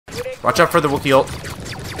Watch out for the Wookiee ult.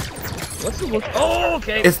 What's the Wookiee? Oh,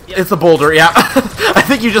 okay. It's a boulder, yeah. I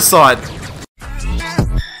think you just saw it.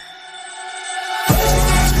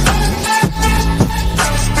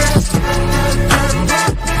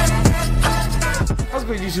 How's it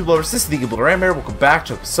going, YouTube lovers? This is the Eagle Rammer. Welcome back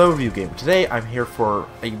to episode review game. Today I'm here for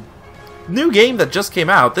a new game that just came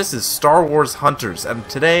out. This is Star Wars Hunters, and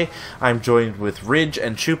today I'm joined with Rjit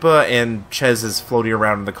and Chupa, and Chez is floating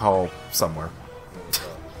around in the call somewhere.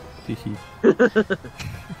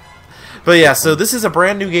 But yeah, so this is a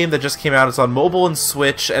brand new game that just came out. It's on mobile and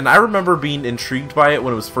Switch, and I remember being intrigued by it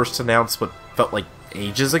when it was first announced, what felt like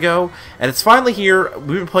ages ago. And it's finally here.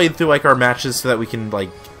 We've been playing through like our matches so that we can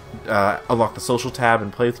like unlock the social tab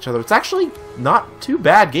and play with each other. It's actually not too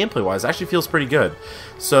bad gameplay-wise. It actually feels pretty good.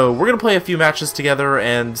 So we're gonna play a few matches together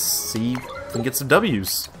and see if we can get some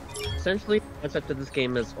W's. Essentially, the concept of this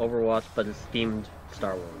game is Overwatch, but it's themed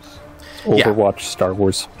Star Wars. Overwatch Star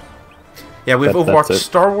Wars. Yeah, we have Overwatch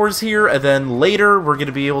Star Wars here, and then later we're going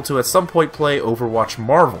to be able to, at some point, play Overwatch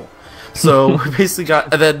Marvel. So, we basically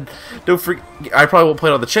got, and then, don't forget, I probably won't play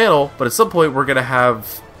it on the channel, but at some point we're going to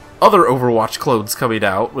have other Overwatch clones coming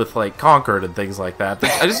out, with, like, Conquered and things like that.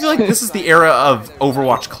 I just feel like this is the era of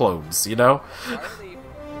Overwatch clones, you know?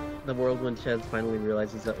 The world when Chez finally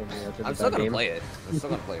realizes that Overwatch is a I'm still gonna game. play it. I'm still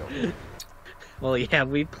gonna play Overwatch. Well, yeah,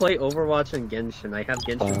 we play Overwatch and Genshin. I have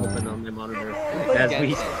Genshin open on my monitor as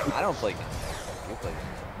we. I don't play Genshin. You play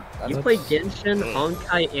Genshin. You play Genshin,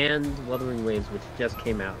 Honkai, and Wuthering Waves, which just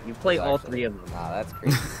came out. You play all three of them. Nah, that's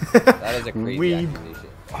crazy. That is a crazy accusation.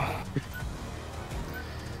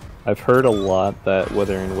 I've heard a lot that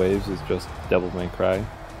Wuthering Waves is just Devil May Cry.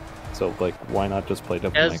 So, like, why not just play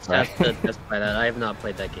Devil May Cry? To justify that. I have not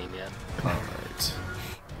played that game yet. Alright.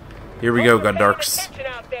 Here we go, Gundarks.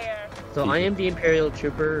 So I am the Imperial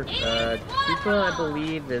Trooper. Chupa, I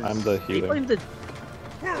believe, is... I'm the healer. Are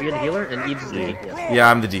you the healer? And Eve's the DPS. Yeah,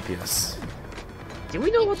 I'm the DPS. Do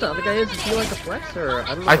we know what the other guy is? Is he like a flex, or... I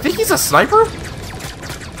don't know. I think he's a sniper?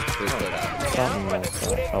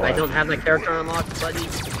 I don't have that character unlocked, buddy.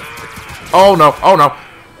 Oh no, oh no.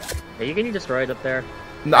 Are you getting destroyed up there?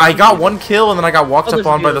 I got one kill, and then I got walked up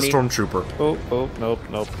on by the Oh, nope.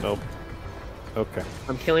 Okay.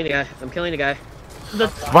 I'm killing the guy.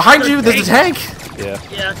 Behind you, there's a tank! Yeah.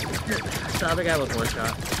 The other guy was one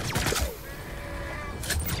shot.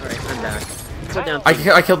 Alright, I'm back. Put down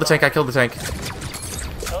I killed the tank, I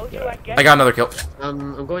got another kill.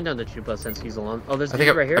 I'm going down to Chupa since he's alone. Oh, there's a I think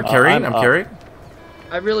dude right here. I'm carrying, I'm carrying.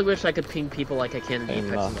 I really wish I could ping people like I can in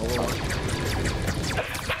Apex and Overwatch.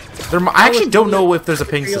 I actually don't know if there's a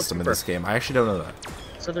ping system in this game. I actually don't know that.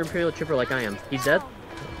 Southern Imperial Trooper like I am. He's dead?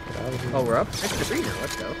 Oh, we're up? Next to 3 now,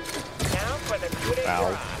 let's go.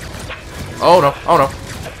 Ow. Oh no, oh no.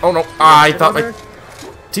 Oh no, I thought my...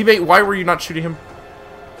 Teammate, why were you not shooting him?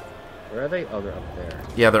 Where are they? Oh, they're up there.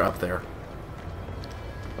 Yeah, they're up there.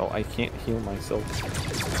 Oh, I can't heal myself. I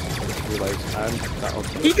just realized I'm not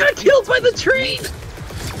okay. He got killed by the tree!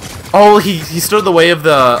 Oh, he stood in the way of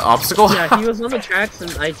the obstacle? Yeah, he was on the tracks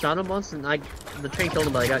and I shot him once and the train killed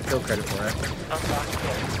him, but I got kill credit for it.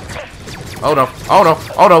 Oh no, oh no,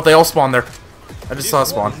 oh no, they all spawned there. I just saw a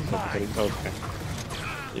spawn. Okay.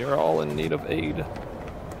 You're all in need of aid.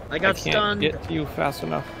 I got can't stunned. get to you fast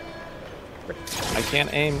enough. I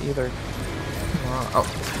can't aim either. Oh.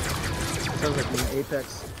 Sounds like me in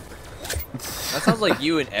Apex. That sounds like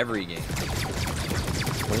you in every game.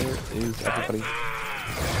 Where is everybody?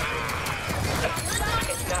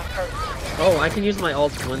 Oh, I can use my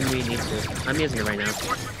ult when we need to. I'm using it right now.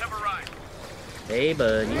 Hey,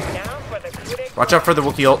 buddy. Watch out for the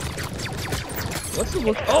Wookiee ult. What's the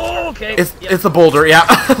Wookiee? Oh, okay. It's a boulder, yeah.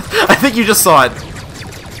 I think you just saw it.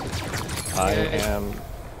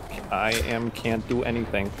 I am can't do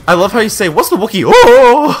anything. I love how you say, what's the Wookiee?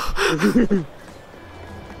 Oh!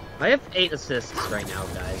 I have 8 assists right now,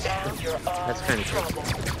 guys. That's kind of cool.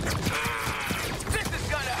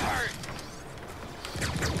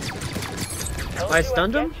 I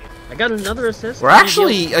stunned him. I got another assist. We're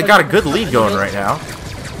actually, I got a good lead going right now.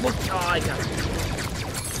 Oh, I got it.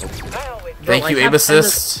 Thank you, aim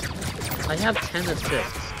assist. I have 10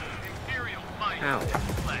 assists. How?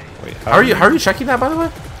 Wait, How are you checking that, by the way?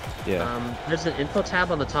 Yeah. There's an info tab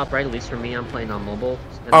on the top right, at least for me. I'm playing on mobile.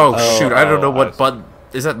 Oh, shoot, I don't know what button.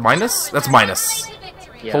 Is that minus? That's minus.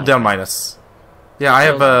 Yeah. Hold down minus. Yeah, I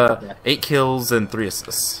have 8 kills and 3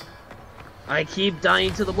 assists. I keep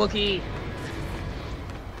dying to the Wookiee.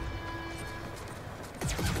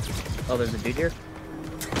 Oh, there's a dude here?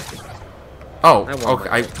 Oh,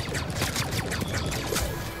 okay.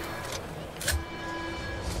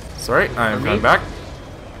 Sorry, I'm coming back.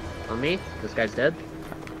 On me? This guy's dead?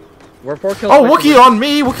 We're 4 kills. Oh, Wookiee on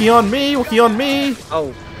me! Wookiee on me! Wookiee on me!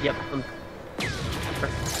 Oh, yep.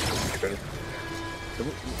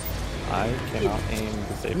 I cannot aim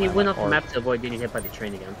to save He my went off the orb. map to avoid getting hit by the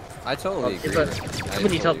train again. I totally agree. Cuba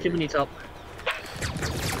needs help. Cuba needs help.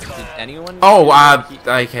 Did anyone? Oh,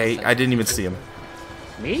 okay. I didn't even see him.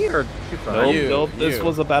 Me or Chupa? Nope, You, nope, this you.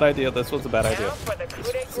 was a bad idea. This was a bad idea.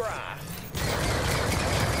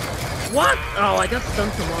 What? Oh, I got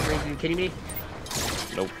stunned for long range. Are you kidding me?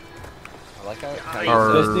 Nope. I like how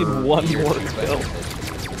Or- Just need one more kill.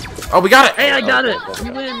 Oh, we got it! Hey, I got it!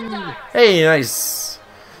 We win! Hey, nice.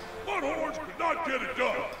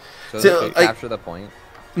 So So, they capture the point.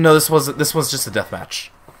 No, this was just a deathmatch.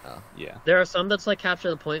 Yeah. There are some that's like capture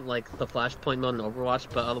the point, like the flashpoint mode in Overwatch,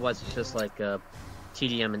 but otherwise it's just like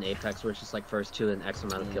TDM and Apex, where it's just like first to an X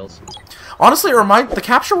amount of kills. Honestly, the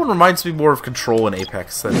capture one reminds me more of Control in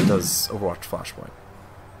Apex than it does Overwatch Flashpoint.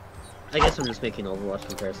 I guess I'm just making Overwatch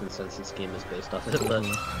comparisons since this game is based off it, but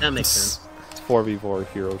that makes sense. It's 4v4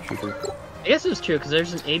 hero shooter. I guess it's true because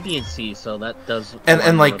there's an A, B, and C, so that does.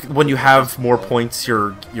 And like when you have more points,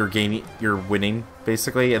 you're winning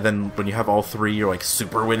basically, and then when you have all three, you're like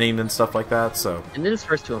super winning and stuff like that. So. And it is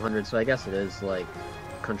first to 100, so I guess it is like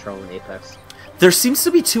Control and Apex. There seems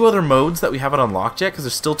to be 2 other modes that we haven't unlocked yet, because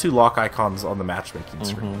there's still 2 lock icons on the matchmaking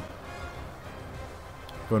screen.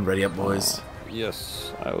 Going ready up, boys.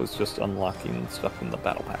 Yes, I was just unlocking stuff in the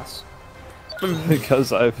battle pass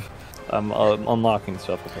because I'm unlocking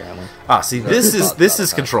stuff apparently. Ah, see, this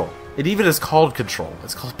is Control. It even is called Control.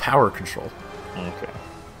 It's called Power Control. Okay.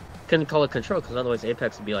 Couldn't call it Control because otherwise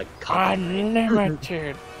Apex would be like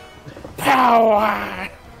Unlimited power.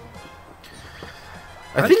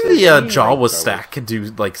 I think the Jawa stack can do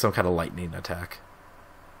like some kind of lightning attack.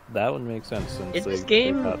 That would make sense since Is this they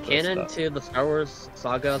game got this canon stuff. to the Star Wars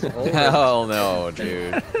saga as a whole? Hell no,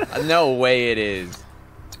 dude. No way it is.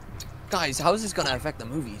 Guys, how is this gonna affect the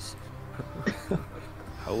movies?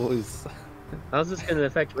 How's this going to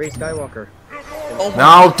affect Rey Skywalker? Oh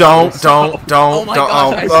No, don't. Oh my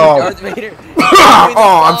gosh, I see Darth Vader.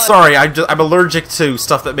 Oh, I'm sorry. I'm allergic to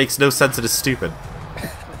stuff that makes no sense and is stupid.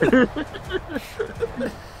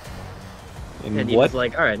 And he what? was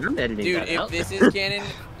like, alright, I'm editing Dude, that if out. this is canon,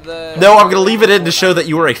 the... No, I'm gonna leave it in to show that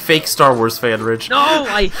you are a fake Star Wars fan, Rich. No,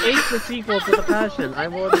 I hate the sequels with a passion. I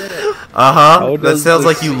will admit it. Uh-huh. That sounds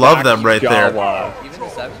like you love them right there. Even the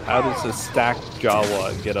 7. How does a stacked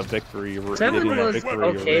Jawa get a victory? 7 was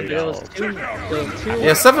okay, but it was too...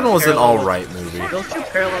 Yeah, 7 was an alright movie. It was too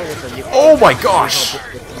parallel with the new... Oh my gosh!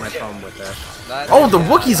 That's my problem with that. Oh, the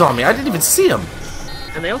Wookiee's on me. I didn't even see him.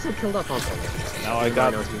 And they also killed off Han Solo. Now I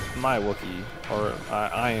got my Wookiee, or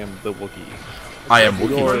I am the Wookiee. I am You're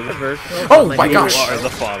Wookiee. Controversial, Oh but my You gosh! are the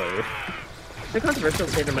father. The controversial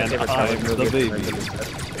say they're my And favorite I Star am Wars the movie.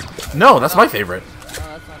 baby. No, that's my favorite.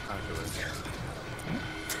 That's not controversial.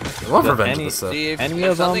 I love The Revenge any- of the Sith. See, Any if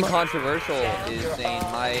of them- something controversial is saying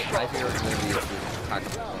my favorite movie is Attack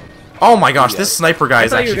of the Clones. Oh my gosh, this sniper guy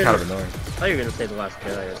is I thought you actually were kind of gonna- annoying. I thought you were going to say The Last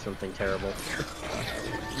Jedi or something terrible.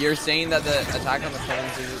 You're saying that the Attack on the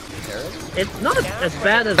Clones is terrible? It's not as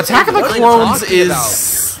bad as... Attack of the What are you Clones talking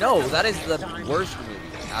is... No, that is the worst movie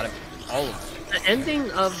out of all of them. The ending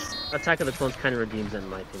of Attack of the Clones kind of redeems it, in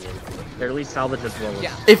my opinion. Or at least salvage as well as...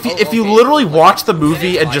 Yeah. If you okay, literally like, watch the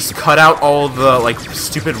movie and just cut out all the like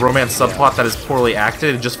stupid romance subplot that is poorly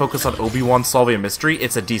acted and just focus on Obi-Wan solving a mystery,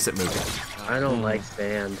 it's a decent movie. I don't like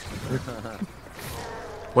sand.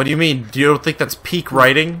 What do you mean? Do you don't think that's peak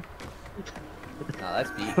writing? No, that's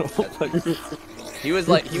deep. That's deep. He was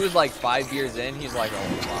like 5 years in. He's like,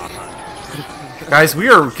 oh, wow. Guys, we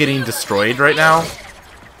are getting destroyed right now.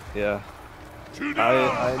 Yeah.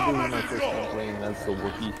 I do my first time playing as the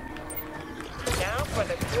Wookiee.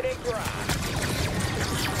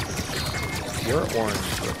 We're orange,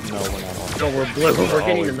 but no, we're not orange. No, we're blue. We're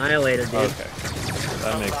getting always- annihilated, dude. Okay.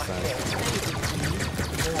 That makes sense.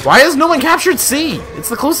 Why has no one captured C? It's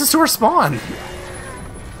the closest to our spawn.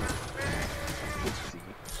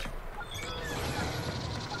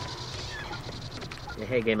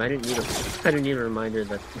 Hey, game. I didn't need a reminder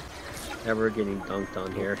that we're getting dunked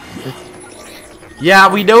on here.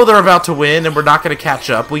 Yeah, we know they're about to win, and we're not going to catch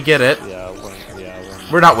up. We get it.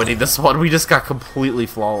 Yeah, We're not winning this one. We just got completely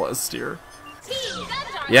flawless here.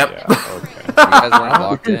 Yep. yeah, okay. You guys weren't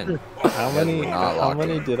locked in. How many? not How locked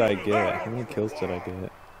many in. did I get? How many kills did I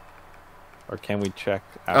get? Or can we check?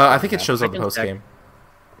 I think it shows I on the can post check. game.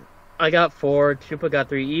 I got 4. Chupa got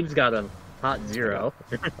 3. Eves got a hot 0.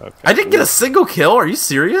 Okay. I didn't get a single kill. Are you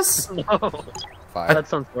serious? No, 5.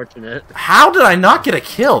 that's unfortunate. How did I not get a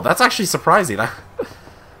kill? That's actually surprising. I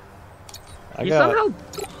You got.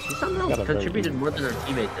 somehow got a very contributed easy more than our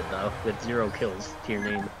teammate did, though, with 0 kills to your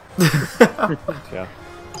name. Yeah.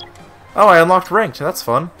 Oh, I unlocked ranked. That's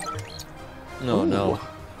fun. No, no.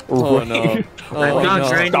 Oh no. I'm not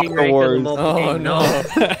grinding Star rank Wars. in the mobile Oh game, no.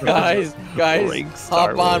 Guys, Rank Star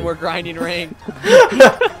hop on, Wars. we're grinding rank.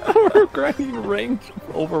 We're grinding ranked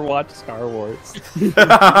Overwatch Star Wars.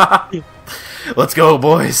 Let's go,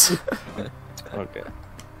 boys. Okay.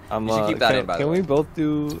 You should keep that in, by the Can way. we both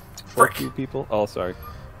do Frick. 4 people? Oh, sorry.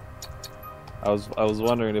 I was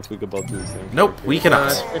wondering if we could both do the same. Nope, character. we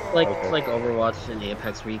cannot. It's like Okay. it's like Overwatch and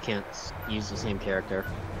Apex where you can't use the same character.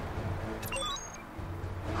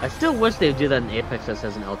 I still wish they'd do that in Apex as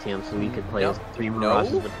an LTM so we could play as 3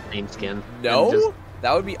 Mirages with the same skin. No? And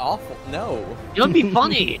That would be awful. No. it would be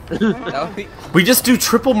funny! That would be. We just do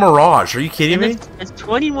triple Mirage. Are you kidding And me? it's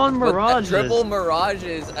 21 But Mirages! triple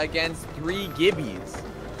mirages against 3 Gibbies.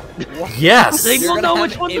 What? Yes. They You're won't gonna know have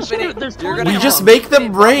which one to infinite- shoot! There's you're 20 gonna We have just a make them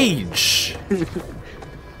infinite rage.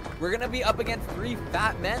 We're gonna be up against 3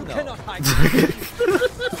 fat men though.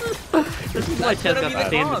 This is why That's Chess gonna got be the the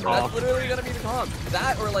same comp. call. That's literally gonna be the comp.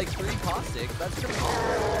 That or like 3 caustics. That's triple comp.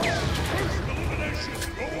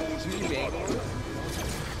 2 Jangles.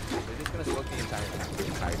 They're just gonna smoke the entire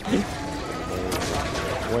time.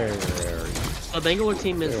 Where are you? So the Bangalore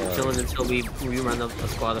team is chilling until we run a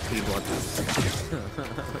squad of 3 blood.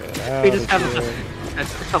 Get We out just of have here.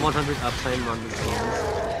 a 100 uptime on the games.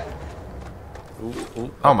 Ooh,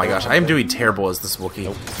 ooh. Oh my gosh, I am doing terrible as this Wookiee.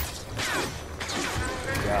 Nope.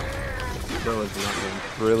 Yeah. Bro is not good.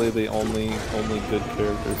 Really, the only good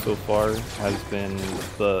character so far has been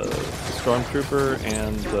the Stormtrooper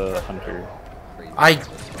and the Hunter.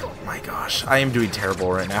 Oh my gosh, I am doing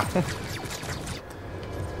terrible right now.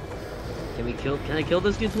 Can I kill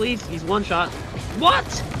this dude, please? He's one shot. What?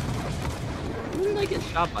 Who did I get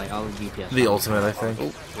shot by? Oh, DPS. The ultimate, I think.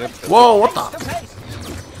 Yep. Whoa, what the?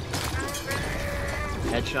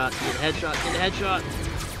 Headshot, get headshot, get headshot.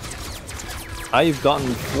 I've gotten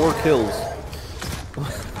 4 kills.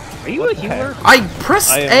 Are you What a the healer? heck? I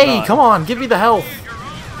pressed I am A, not. come on, give me the health.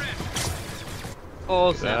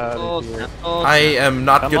 Oh Get snap, outta oh here. snap, oh I snap. am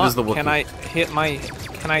not Come good on, as the Wookiee. Can I hit my...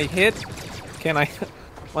 Can I hit? Can I...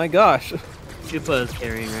 My gosh. Chupa is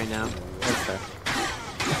carrying right now. Okay.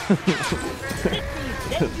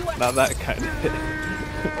 Not that kind of hit.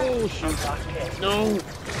 Oh shoot. No.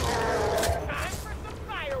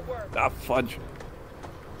 Ah, fudge.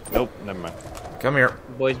 Nope, never mind. Come here.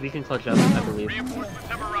 Boys, we can clutch up, I believe.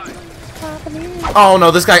 Oh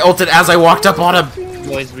no, this guy ulted as I walked up on him.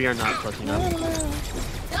 Boys, we are not clutching up.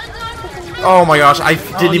 Oh my gosh, I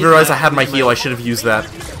didn't he's even realize I back. had my He's heal. my- I should have used that.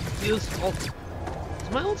 Use ult. Is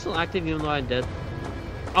my ult still active even though I'm dead?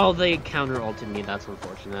 Oh, they counter ulted me, that's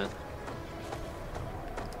unfortunate.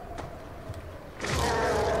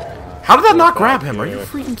 How did that not Get grab back him? Are you here.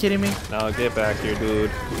 freaking kidding me? No, get back here, dude.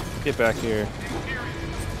 Get back here. You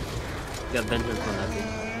got vengeance on that dude.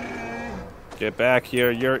 Get back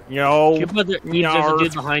here. You're... No. Chupa, there's a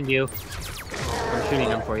dude behind you. I'm shooting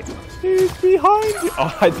him for you. He's behind you.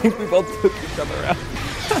 Oh, I think we both took each other out.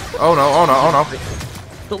 Oh no, oh no, oh no.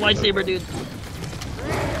 The lightsaber dude.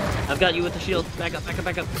 I've got you with the shield. Back up, back up,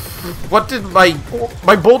 back up. What did my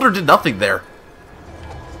boulder did nothing there.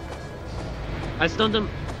 I stunned him.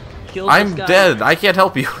 Killed I'm this guy. dead. I can't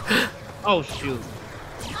help you. Oh shoot.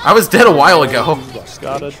 I was dead a while ago.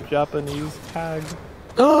 Got a Japanese tag.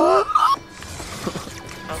 Dude,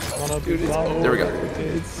 There we go.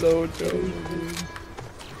 It's so dope.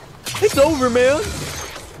 It's over, man.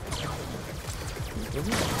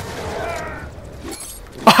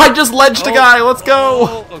 I just ledged a guy. Let's go.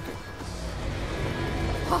 Oh, okay.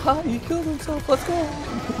 Haha, he killed himself. Let's go.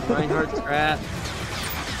 Reinhardt's crap.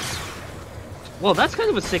 Well, that's kind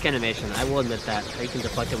of a sick animation. I will admit that. How you can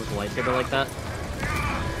deflect it with a lightsaber like that.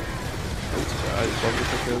 I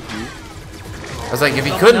was like, if he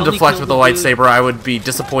Someone couldn't help me deflect kill with a the dude. lightsaber, I would be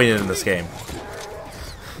disappointed in this game.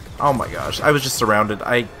 Oh my gosh, I was just surrounded.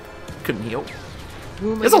 I couldn't heal.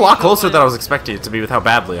 Who am I It's a getting lot shot closer by? than I was expecting it to be with how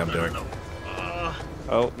badly I'm doing.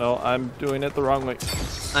 Oh no, I'm doing it the wrong way.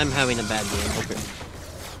 I'm having a bad game. Okay.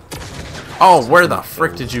 Oh, where the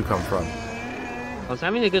frick did you come from? I was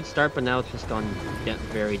having a good start, but now it's just gone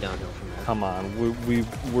very downhill from there. Come on,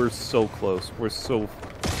 we're so close. We're so.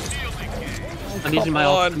 I'm using my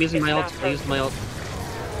ult. on. I'm using my ult. I used my ult.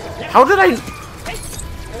 How did I...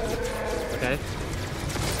 Okay.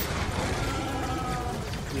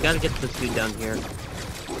 We gotta get this dude down here.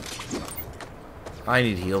 I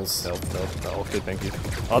need heals. Nope, nope, no. Okay, thank you.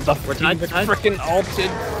 Oh, the We're tied, we're tied. freaking ulted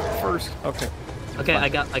first. Okay. Okay, I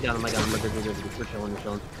got him. We're good. We're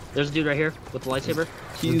chilling. There's a dude right here with the lightsaber.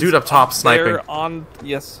 The dude up top sniping. There on.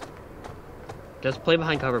 Yes. Just play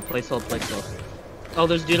behind cover. Play slow. Oh,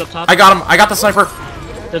 there's a dude up top. I got him. I got the sniper.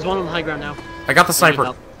 There's one on the high ground now. I got the I need sniper.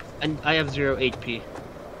 help. And I have 0 HP.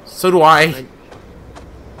 So do I.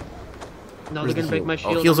 No, Where's they're gonna the break heal? my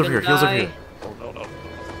shield. Oh, heals I'm over here. gonna Heals over die. here. Oh no no.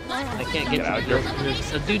 I can't get out to here. the hill.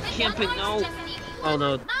 There's a dude camping. No. Oh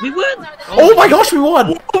no. We win! Oh my gosh, we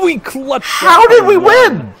won! We clutched. How did we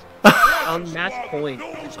win? On match point.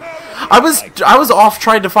 I was off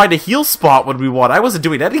trying to find a heal spot when we won. I wasn't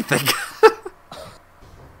doing anything.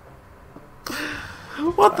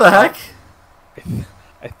 What the heck?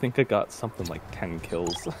 I think I got something like 10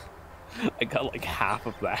 kills. I got like half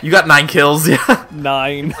of that. You got 9 kills, yeah.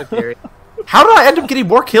 9. How did I end up getting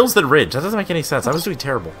more kills than Ridge? That doesn't make any sense. I was doing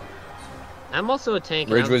terrible. I'm also a tank.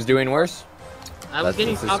 and Ridge was doing worse. I was That's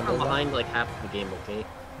getting consistent shot from with that. behind like half of the game, okay?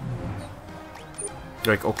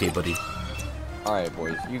 You're like, okay, buddy. Alright,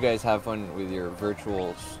 boys. You guys have fun with your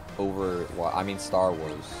virtual Star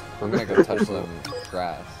Wars. I'm gonna go touch some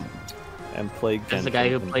grass. And play Genshin As the guy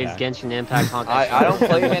who plays Impact. Genshin Impact. I don't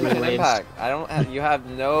play Waves. Genshin Impact. I don't have. You have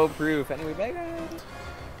no proof. Anyway, bye guys.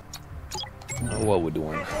 What we're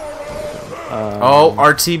doing. Oh,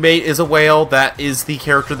 our teammate is a whale. That is the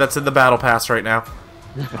character that's in the battle pass right now.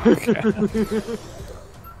 Okay.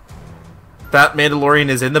 That Mandalorian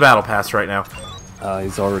is in the battle pass right now.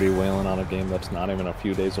 He's already wailing on a game that's not even a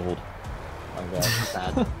few days old. My God.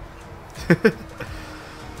 Sad.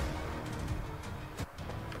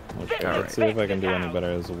 Okay, Alright. let's see if I can do any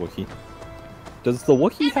better as a Wookiee. Does the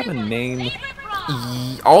Wookiee have a name?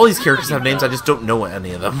 All these characters have names, I just don't know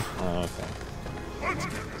any of them. Oh, okay.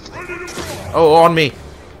 Oh, on me.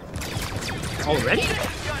 Already?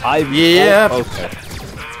 Yeah. Oh, okay.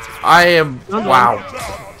 I am... Wow.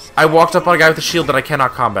 I walked up on a guy with a shield that I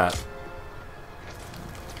cannot combat.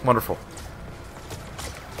 Wonderful.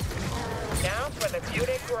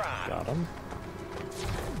 Got him.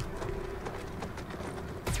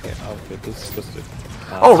 Okay, this is just it.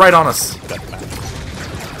 Oh, right on us.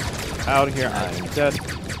 Deathmatch. Out of here, I am dead.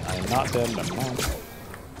 I am not dead, I'm not.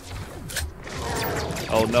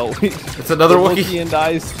 Oh no, It's another the Wookiee. Wookiee and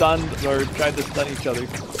I stunned, or tried to stun each other.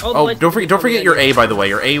 Oh, don't forget your A, by the way.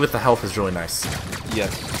 Your A with the health is really nice.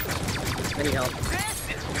 Yes. Any help?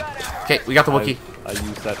 Okay, we got the Wookiee. I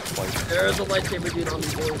used that twice. There's a lightsaber dude on the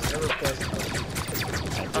board. I request.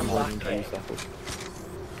 I used that twice.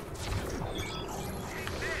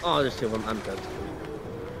 Oh, there's 2 of them. I'm dead.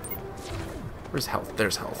 Where's health?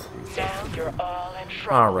 There's health.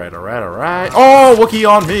 Alright, alright, alright. Oh, Wookiee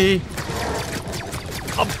on me!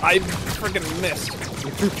 I freaking missed.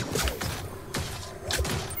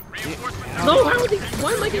 No, how are they?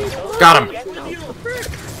 Why am I getting? Got him! No, the frick?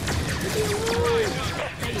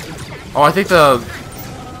 Oh, I think the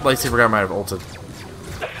lightsaber guy might have ulted.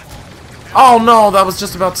 Oh no, that was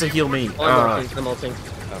just about to heal me. Oh, I'm ulting.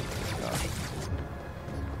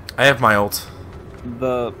 I have my ult.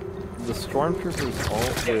 The Stormtrooper's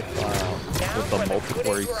ult with the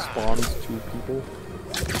multiplayer spawns 2 people.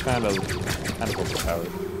 It's kind of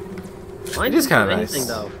overpowered. Mine It is didn't kinda do nice. anything,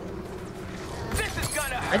 though.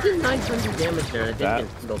 I did 900 damage there and I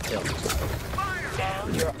didn't get no kill.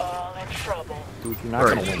 You're all in trouble. Dude, you're not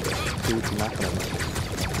gonna win this. Dude, you're not gonna win this.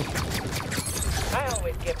 I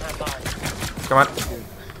always get my mark. Come on.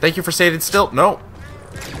 Thank you for staying still. No.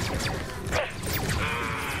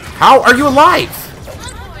 How are you alive?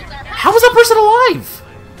 How is that person alive?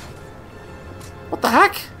 What the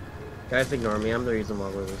heck? Guys, ignore me. I'm the reason why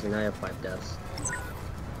we're losing. I have 5 deaths.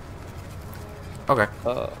 Okay.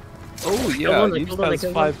 Oh yeah, one, I he killed one, I has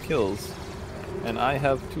killed 5 kills. And I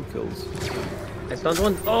have 2 kills. I stunned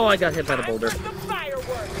one. Oh, I got hit by the boulder.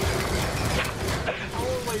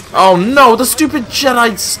 Oh no, the stupid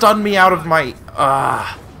Jedi stunned me out of my...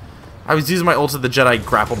 I was using my ult and the Jedi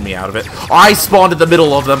grappled me out of it. I spawned in the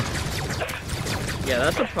middle of them. Yeah,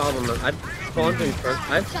 that's a problem. I've spawned in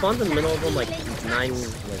front. I've spawned in the middle of them like 9. Like,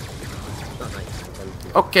 not 9. 10.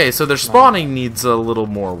 Okay, so their spawning needs a little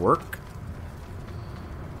more work.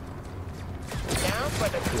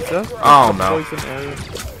 Is that Oh the no. poison area?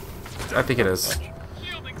 I think it is.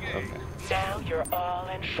 Okay. Now you're all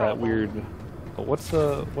in That trouble. weird. What's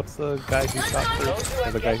the guy who shot first?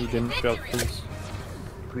 Or the guy who didn't shoot first?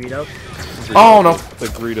 Greedo. Oh no. The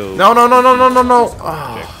Greedo. No, no, no, no, no, no, no.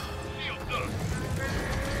 Oh.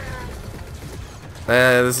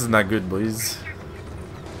 This is not good, boys.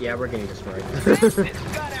 Yeah, we're getting destroyed.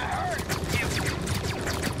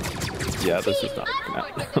 Yeah, this is not working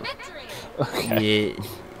out. Okay.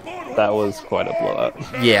 Yeah. That was quite a blowout.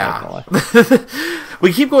 Yeah.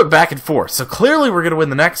 We keep going back and forth, so clearly we're going to win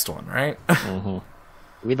the next one, right? Mm-hmm.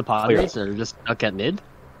 We the Padres are just stuck at mid.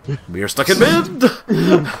 We are stuck in mid!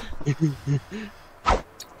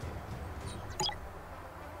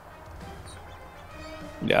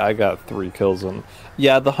 Yeah, I got 3 kills on.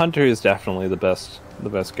 Yeah, the hunter is definitely the best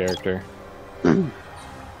character. And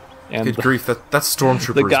Good grief, that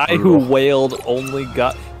stormtrooper. the guy is who brutal. wailed only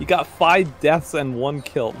got 5 deaths and 1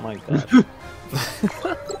 kill. My God.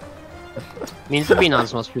 I mean, to be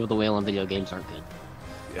honest, most people that wail on video games aren't good.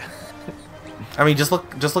 I mean, just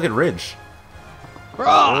look at Ridge.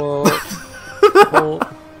 Oh. Oh.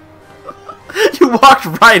 You walked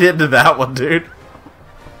right into that one, dude.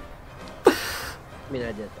 I mean,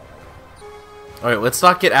 I did. Alright, let's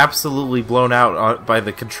not get absolutely blown out by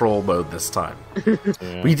the control mode this time. Yeah.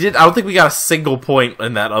 I don't think we got a single point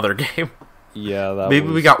in that other game. Yeah, that Maybe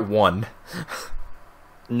was... we got 1.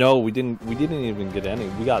 No, we didn't even get any.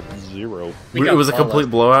 We got 0. It was a complete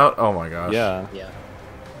blowout? Oh my gosh. Yeah. Yeah.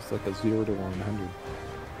 It's like a 0 to 100.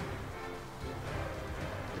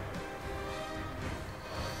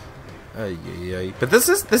 But this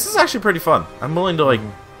is actually pretty fun. I'm willing to like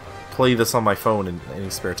play this on my phone in any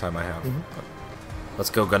spare time I have. Let's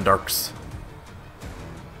go, Gundarks.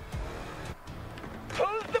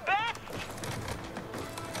 Who's the best?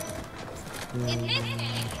 In this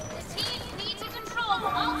game, the teams need to control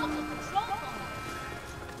multiple control points.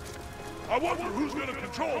 I wonder who's gonna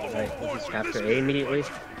control the Right, whole we just force. capture A immediately.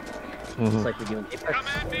 Just like we do in Apex. Come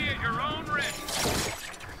at me at your own risk.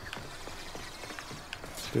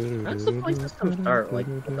 That's the point system start, like,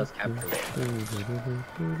 it does capture it.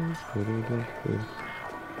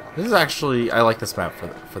 This is actually I like this map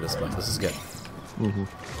for this map. This is good.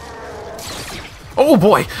 Oh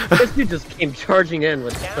boy! This dude just came charging in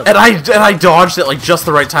with stuff. and I dodged it like just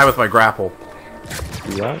the right time with my grapple.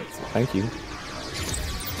 Yeah, thank you.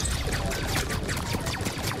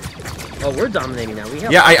 Oh, we're dominating now. We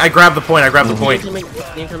have Yeah, I grabbed the point. I grabbed the point.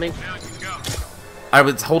 incoming. I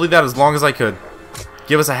was holding that as long as I could.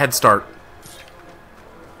 Give us a head start.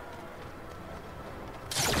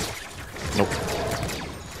 Nope.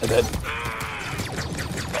 I did.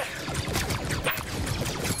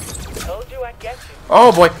 Told you I'd get you.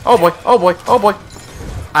 Oh boy! Oh boy! Oh boy! Oh boy!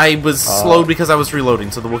 I was slowed because I was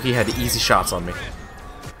reloading, so the Wookiee had easy shots on me.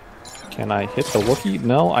 Can I hit the Wookiee?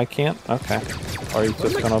 No, I can't. Okay. Or are you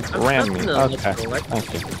just gonna ram me? Okay.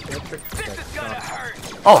 Thank you.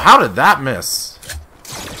 Oh, how did that miss?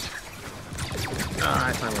 Ah,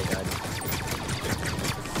 I finally died.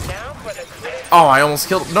 Now for the quiz. Oh, I almost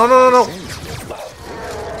killed him. No, no, no, no!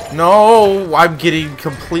 No, I'm getting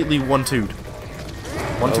completely one-two'd.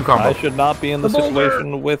 1-2 combo. I should not be in the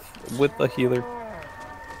situation with the healer.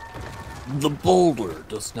 The boulder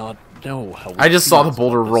does not know how. I just saw the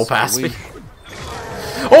boulder roll past me.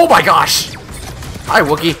 Oh my gosh! Hi,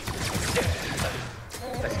 Wookiee.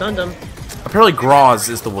 I stunned him. Apparently Groz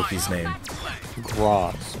is the Wookiee's name.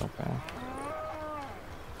 Gross. Okay.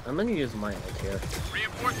 I'm gonna use my ult here.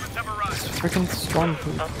 Reinforcements have arrived. Freaking storm.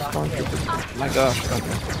 My gosh.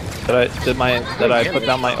 Okay. Did I put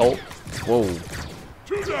down my ult? Whoa.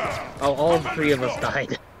 Oh, all 3 of us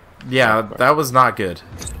died. Yeah, that was not good.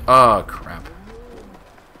 Oh, crap.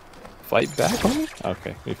 Fight back, homie?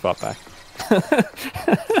 Okay, we fought back.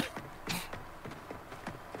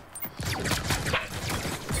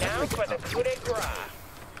 Now for the coup de grace.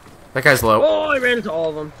 That guy's low. Oh, I ran into all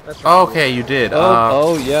of them. That's Oh, okay, you did.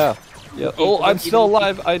 Oh yeah. Yeah. Okay, Oh, I'm Wookiee, still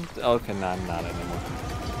Wookiee. alive. Okay, no, I'm not anymore.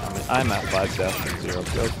 I'm at 5 deaths and 0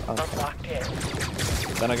 kills. I'm Okay. locked in.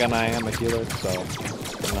 Then again, I am a healer, so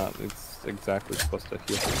I'm not exactly supposed to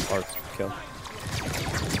heal or kill.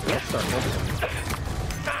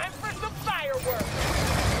 Time for some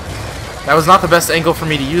fireworks. That was not the best angle for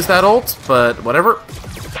me to use that ult, but whatever.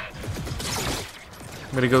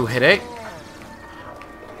 I'm gonna go hit A.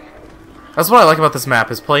 That's what I like about this map,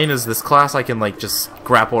 is playing as this class I can like just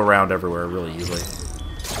grapple around everywhere really easily.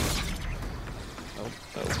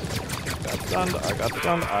 Got stunned. I got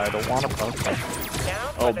stunned. I don't want to punch. Now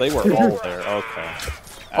for Oh, the they were all there. Okay.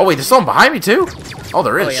 Oh wait, there's someone behind me too? Oh,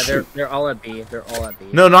 there is. Oh yeah, Shoot. they're all at B. They're all at B.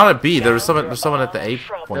 No, not at B. There's someone at the A The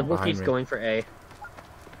point behind Wookiee's me. going for A.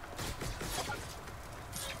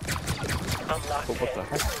 I'm locked But what the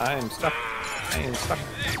heck? I am stuck. I am stuck.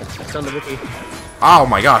 I stunned the Wookiee. Oh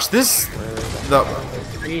my gosh,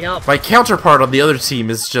 I need help. my counterpart on the other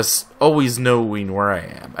team is just always knowing where I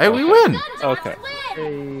am. Hey, we win. Okay.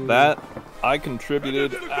 Hey. That I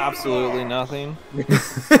contributed absolutely nothing.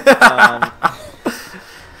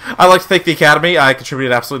 I like to thank the Academy. I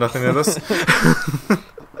contributed absolutely nothing to this.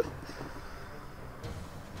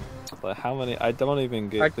 But how many? I don't even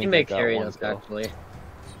get. Our think I teammate got carried one us, kill. actually.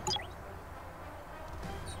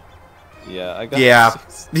 Yeah, I got. Yeah,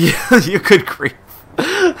 6. yeah, you could grief.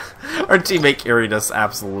 Our teammate carried us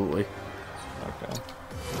absolutely. Okay.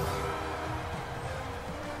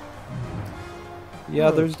 Yeah,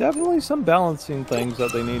 there's definitely some balancing things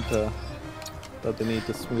that they need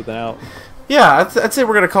to smooth out. Yeah, I'd say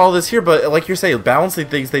we're gonna call this here, but like you're saying, balancing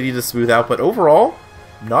things they need to smooth out. But overall,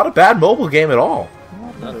 not a bad mobile game at all.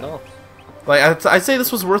 Not at all. Like I'd say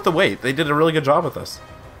this was worth the wait. They did a really good job with this.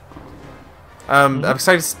 I'm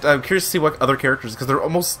excited. I'm curious to see what other characters, because they're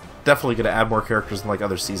almost definitely going to add more characters in like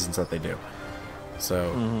other seasons that they do.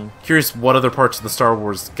 So curious what other parts of the Star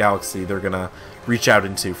Wars galaxy they're going to reach out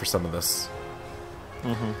into for some of this.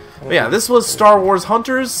 But yeah, this was Star Wars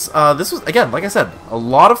Hunters. This was, again, like I said, a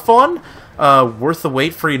lot of fun. Worth the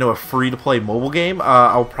wait for, a free-to-play mobile game.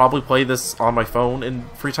 I'll probably play this on my phone in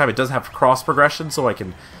free time. It doesn't have cross progression, so I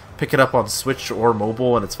can pick it up on Switch or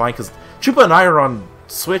mobile, and it's fine because Chupa and I are on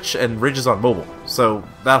Switch and Rjit is on mobile, so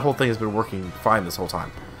that whole thing has been working fine this whole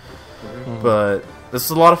time. But this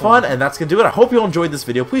was a lot of fun, and that's going to do it. I hope you all enjoyed this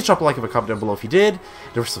video. Please drop a like and a comment down below if you did,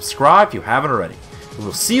 and subscribe if you haven't already. And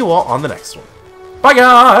we'll see you all on the next one. Bye,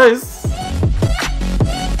 guys!